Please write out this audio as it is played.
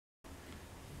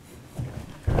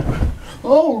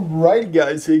Alright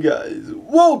guys, hey guys,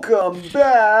 welcome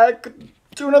back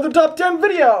to another top 10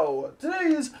 video.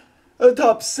 Today's a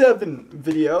top 7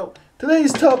 video.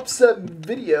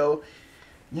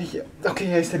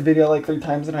 Okay, I said video like 3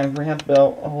 times and I rant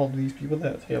about all of these people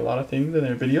that say a lot of things in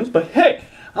their videos, but hey,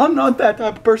 I'm not that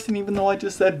type of person even though I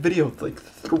just said video like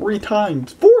 3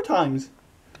 times, 4 times,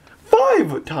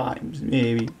 5 times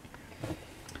maybe.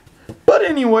 But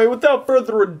anyway, without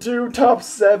further ado, top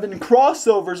 7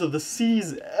 crossovers of the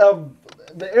season of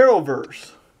the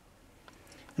Arrowverss.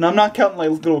 And I'm not counting like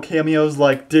little cameos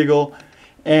like Diggle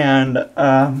and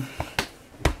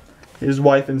his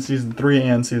wife in season 3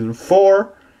 and season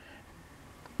 4.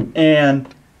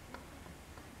 And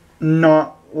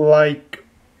not like,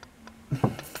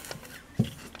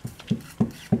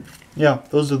 yeah,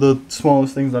 those are the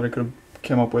smallest things that I could have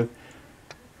come up with.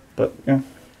 But yeah.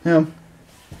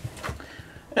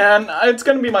 And it's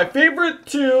going to be my favorite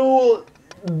to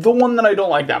the one that I don't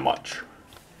like that much.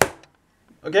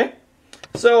 Okay?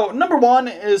 So, number 1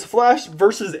 is Flash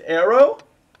versus Arrow.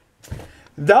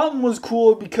 That one was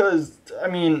cool because, I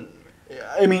mean,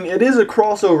 it is a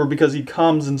crossover because he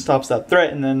comes and stops that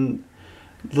threat, and then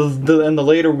in the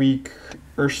later week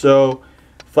or so,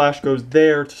 Flash goes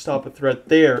there to stop a threat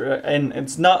there. And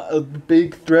it's not a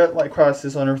big threat like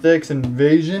Crisis on Earth X and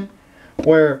Invasion,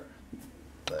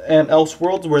 and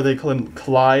Elseworlds, where they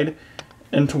collide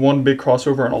into one big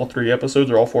crossover in all 3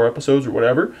 episodes or all 4 episodes or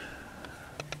whatever.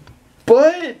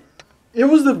 But it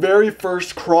was the very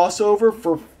first crossover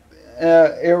for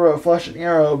Flash and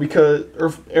Arrow,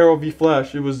 or Arrow v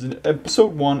Flash. It was in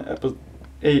episode 1, episode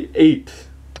 8.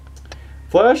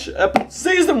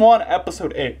 Season 1,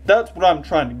 episode 8. That's what I'm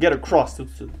trying to get across.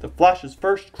 It's the Flash's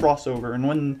first crossover, and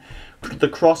when the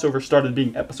crossover started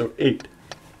being episode 8.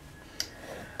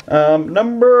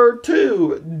 Number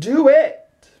 2,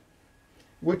 Duet,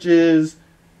 which is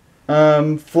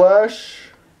Flash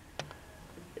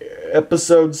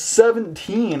episode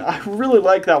 17. I really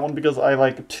like that one because I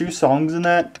like 2 songs in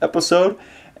that episode.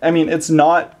 I mean, it's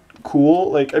not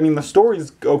cool. Like, I mean, the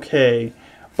story's okay,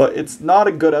 but it's not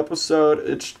a good episode.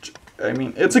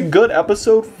 It's a good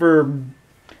episode for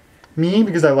me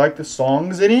because I like the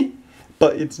songs in it,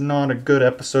 but it's not a good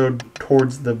episode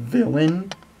towards the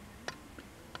villain.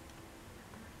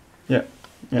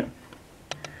 Yeah.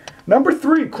 Number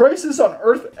 3, Crisis on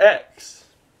Earth X.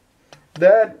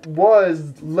 That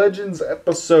was Legends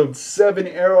episode 7,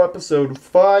 Arrow episode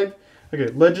 5. Okay,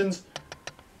 Legends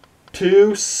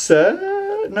 2,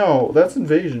 no, that's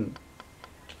Invasion.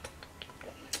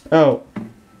 Oh.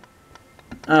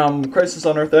 Crisis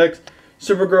on Earth X,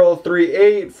 Supergirl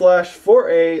 3-8, Flash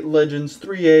 4-8, Legends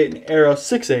 3-8, and Arrow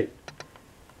 6-8.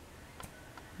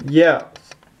 Yeah.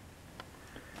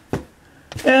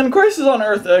 And Crisis on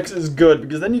Earth X is good,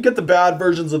 because then you get the bad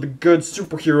versions of the good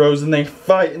superheroes, and they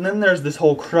fight, and then there's this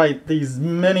whole these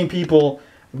many people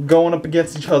going up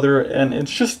against each other, and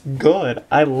it's just good.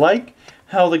 I like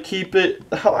how they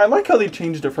I like how they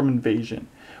changed it from Invasion,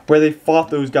 where they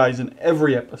fought those guys in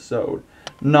every episode.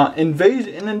 Not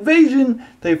Invasion. In Invasion,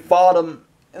 they fought them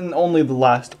in only the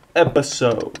last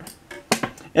episode.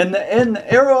 In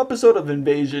the Arrow episode of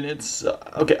Invasion, it's,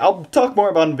 okay, I'll talk more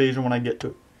about Invasion when I get to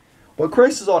it. But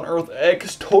Crisis on Earth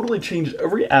X totally changed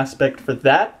every aspect for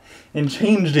that, and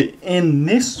changed it in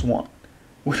this one,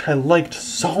 which I liked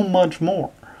so much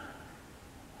more.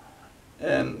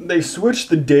 And they switched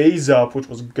the days up, which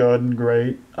was good and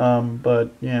great,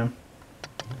 but yeah,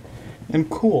 and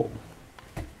cool.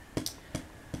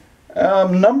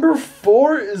 Number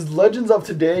 4 is Legends of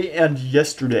Today and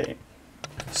Yesterday.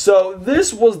 So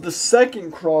this was the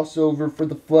second crossover for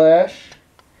the Flash.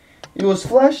 It was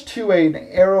Flash 2-8 and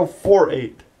Arrow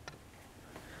 4-8.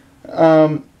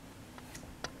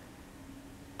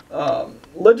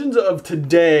 Legends of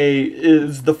Today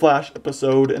is the Flash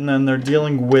episode, and then they're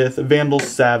dealing with Vandal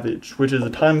Savage, which is a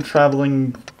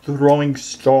time-traveling throwing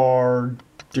star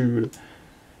dude,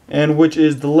 and which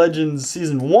is the Legends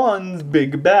Season 1's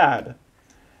big bad.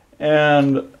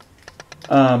 And,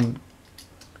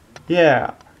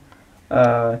 yeah.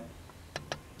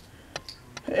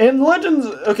 And Legends,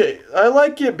 okay, I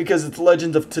like it because it's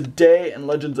Legends of Today and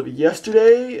Legends of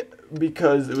Yesterday,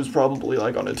 because it was probably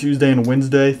like on a Tuesday and a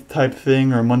Wednesday type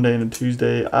thing, or a Monday and a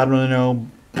Tuesday, I don't really know,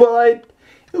 but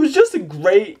it was just a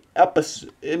great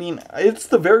episode. I mean, it's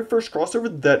the very first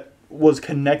crossover that was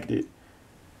connected,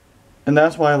 and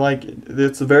that's why I like it.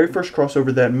 It's the very first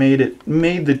crossover that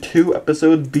made the 2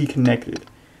 episodes be connected,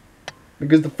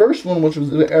 because the first one, which was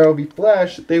the Arrow v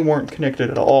Flash, they weren't connected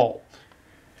at all.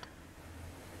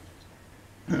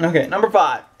 Okay, number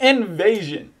 5,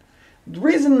 Invasion. The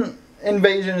reason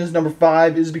Invasion is number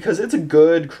 5 is because it's a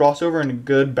good crossover and a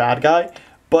good bad guy,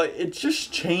 but it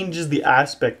just changes the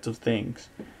aspect of things.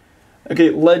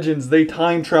 Okay, Legends, they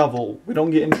time travel. We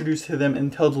don't get introduced to them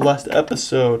until the last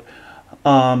episode.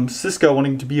 Cisco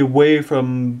wanting to be away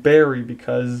from Barry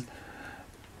because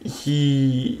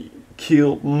he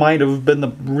might have been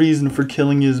the reason for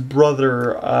killing his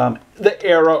brother. The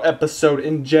Arrow episode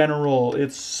in general,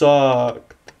 it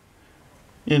sucked.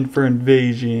 For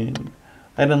Invasion.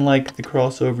 I didn't like the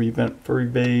crossover event for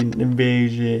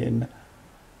Invasion.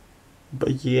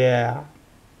 But yeah.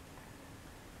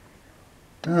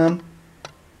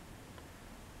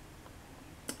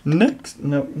 Next.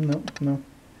 No.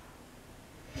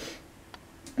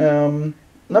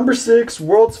 Number 6,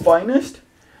 World's Finest.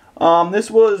 This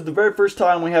was the very first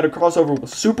time we had a crossover with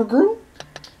Supergirl.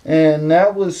 And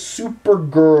that was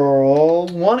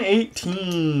Supergirl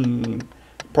 118.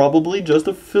 Probably just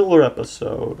a filler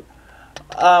episode.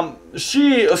 Okay,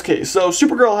 so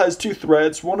Supergirl has 2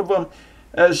 threats. One of them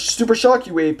has super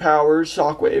shockwave powers,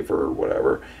 shockwave or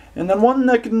whatever. And then one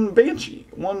that can Banshee,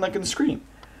 one that can scream.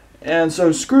 And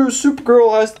so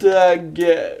Supergirl has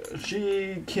to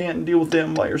she can't deal with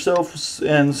them by herself,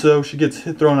 and so she gets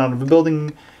thrown out of a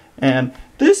building. And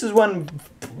this is when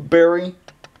Barry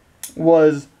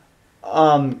was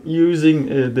using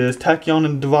this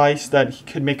tachyon device that he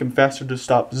could make him faster to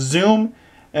stop Zoom,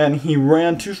 and he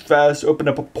ran too fast, opened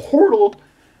up a portal,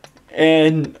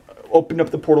 and opened up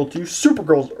the portal to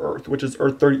Supergirl's Earth, which is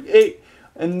Earth 38.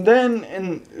 And then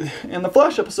in the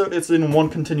Flash episode, it's in one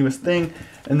continuous thing,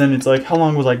 and then it's like, how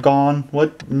long was I gone?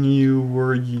 What?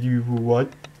 What?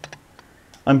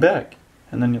 I'm back.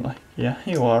 And then you're like, yeah,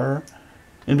 you are.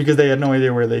 And because they had no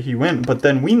idea where he went. But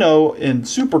then we know in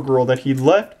Supergirl that he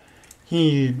left,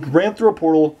 he ran through a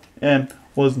portal and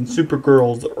was in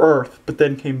Supergirl's Earth, but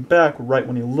then came back right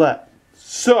when he left.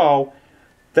 So,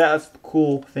 that's the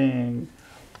cool thing.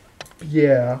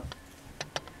 Yeah.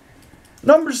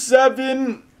 Number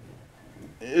 7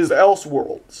 is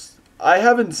Elseworlds. I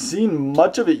haven't seen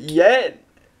much of it yet,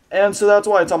 and so that's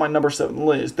why it's on my number 7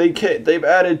 list. They've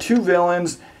added 2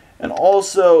 villains, and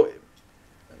also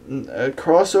a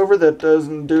crossover that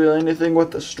doesn't do anything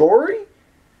with the story.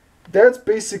 That's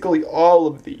basically all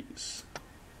of these.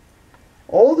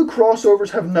 All the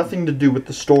crossovers have nothing to do with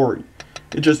the story.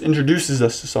 It just introduces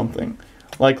us to something.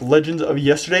 Like Legends of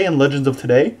Yesterday and Legends of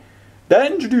Today.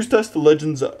 That introduced us to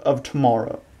Legends of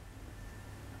Tomorrow.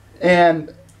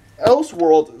 And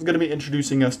Elseworlds is going to be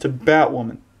introducing us to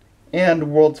Batwoman.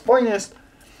 And World's Finest,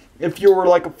 if you were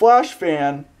like a Flash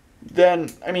fan, then,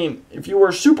 if you were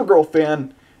a Supergirl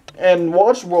fan and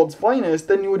watched World's Finest,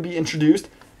 then you would be introduced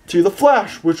to the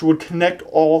Flash, which would connect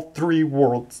all 3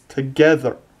 worlds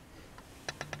together.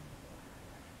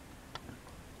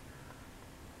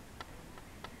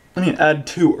 Add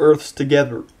 2 Earths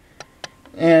together.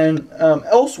 And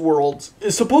Elseworlds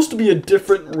is supposed to be a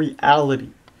different reality.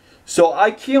 So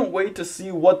I can't wait to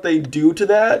see what they do to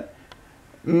that.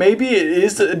 Maybe it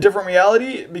is a different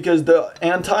reality because the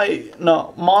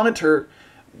Anti-Monitor,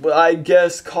 I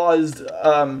guess, caused...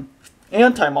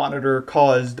 Anti-Monitor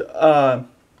caused the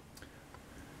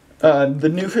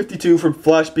New 52 from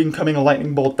Flash becoming a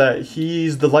lightning bolt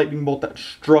he's the lightning bolt that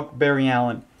struck Barry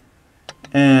Allen.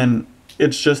 And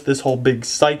it's just this whole big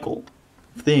cycle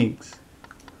of things.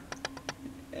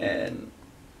 And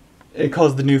it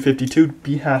caused the New 52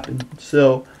 to happen.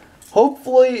 So,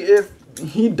 hopefully, if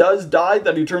he does die,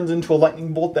 that he turns into a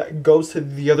lightning bolt that goes to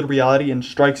the other reality and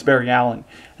strikes Barry Allen.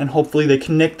 And hopefully they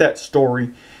connect that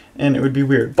story, and it would be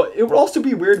weird. But it would also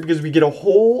be weird because we get a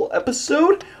whole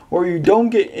episode where you don't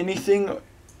get anything.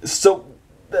 So,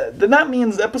 then that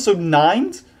means episode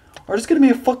 9s are just going to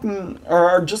be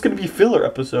are just going to be filler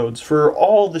episodes for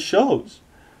all the shows.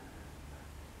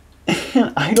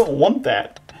 And I don't want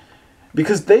that.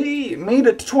 Because they made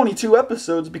it to 22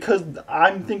 episodes because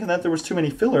I'm thinking that there was too many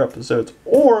filler episodes.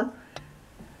 Or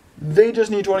they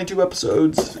just need 22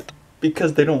 episodes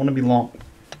because they don't want to be long.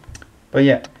 But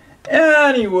yeah.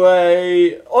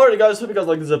 Anyway. Alright guys, hope you guys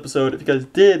liked this episode. If you guys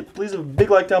did, please leave a big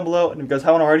like down below. And if you guys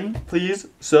haven't already, please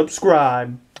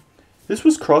subscribe. This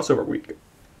was crossover week.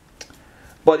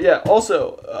 But yeah,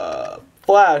 also,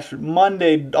 Flash,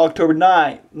 Monday, October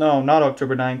 9th. No, not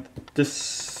October 9th.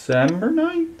 December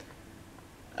 9th?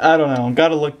 I don't know.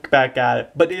 Gotta look back at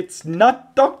it. But it's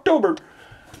not October.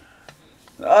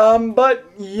 But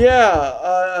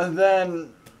yeah.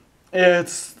 Then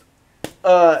it's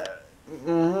Flash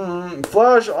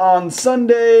on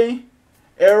Sunday,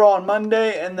 Arrow on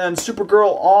Monday, and then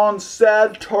Supergirl on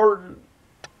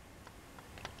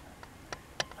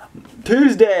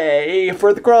Tuesday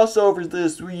for the crossovers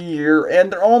this year.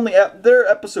 And they're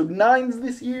episode 9s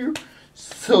this year.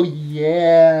 So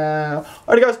yeah.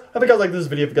 Alright guys, hope you guys liked this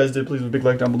video. If you guys did, please leave a big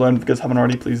like down below. And if you guys haven't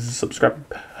already, please subscribe.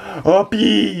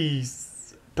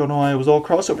 Peace. Don't know why it was all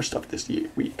crossover stuff this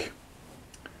week.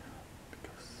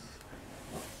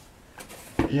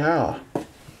 Yeah.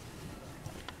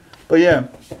 But yeah,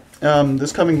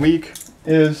 this coming week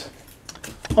is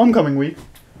homecoming week.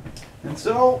 And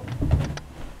so,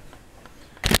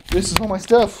 this is all my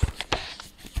stuff.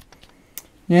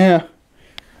 Yeah.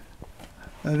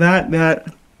 That.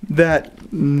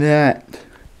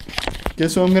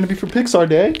 Guess what I'm gonna be for Pixar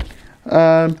Day?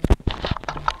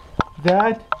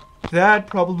 That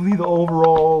probably the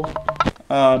overall,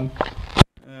 that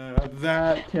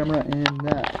camera and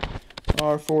that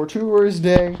are for Tours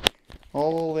Day.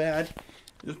 All that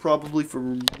is probably for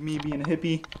me being a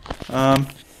hippie. And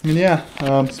yeah,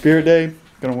 Spirit Day,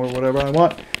 gonna wear whatever I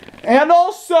want. And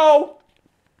also,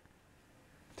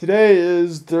 today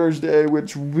is Thursday,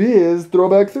 which is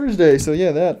Throwback Thursday. So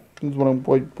yeah, that is what I'm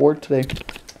for today.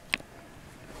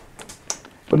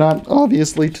 But not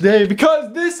obviously today,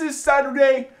 because this is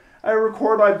Saturday. I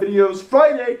record my videos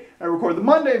Friday. I record the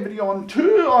Monday video on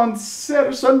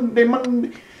Sunday,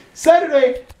 Monday.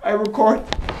 Saturday, I record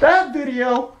that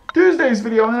video, Tuesday's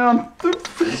video, and then on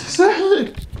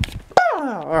Saturday.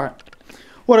 Alright.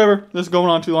 Whatever. This is going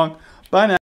on too long. Bye now.